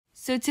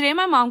So today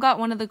my mom got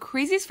one of the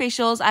craziest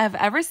facials I have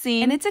ever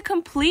seen, and it's a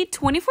complete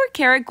 24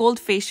 karat gold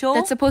facial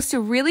that's supposed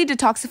to really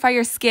detoxify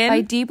your skin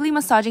by deeply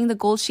massaging the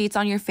gold sheets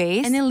on your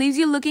face, and it leaves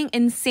you looking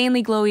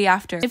insanely glowy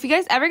after. If you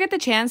guys ever get the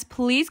chance,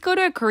 please go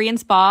to a Korean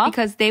spa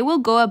because they will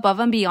go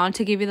above and beyond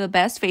to give you the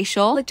best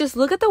facial. Like, just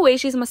look at the way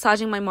she's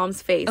massaging my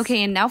mom's face.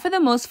 Okay, and now for the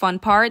most fun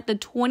part, the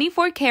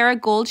 24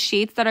 karat gold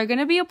sheets that are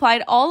gonna be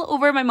applied all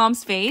over my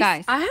mom's face.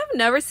 Guys, I have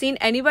never seen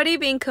anybody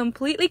being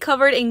completely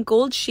covered in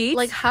gold sheets.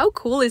 Like, how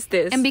cool is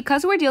this? And because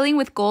we're dealing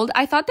with gold,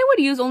 I thought they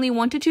would use only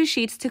 1 to 2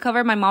 sheets to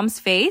cover my mom's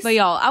face. But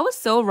y'all, I was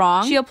so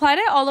wrong. She applied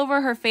it all over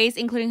her face,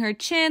 including her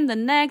chin, the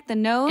neck, the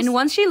nose. And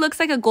once she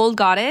looks like a gold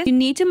goddess, you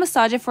need to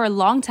massage it for a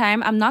long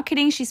time. I'm not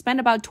kidding. She spent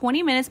about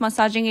 20 minutes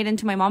massaging it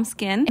into my mom's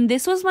skin. And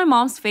this was my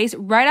mom's face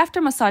right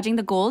after massaging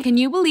the gold. Can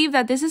you believe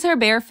that this is her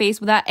bare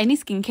face without any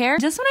skincare?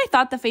 Just when I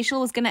thought the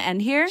facial was gonna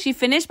end here, she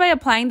finished by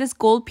applying this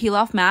gold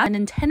peel-off mask. And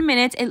in 10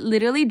 minutes, it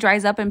literally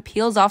dries up and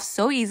peels off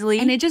so easily.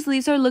 And it just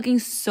leaves her looking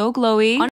so glowy.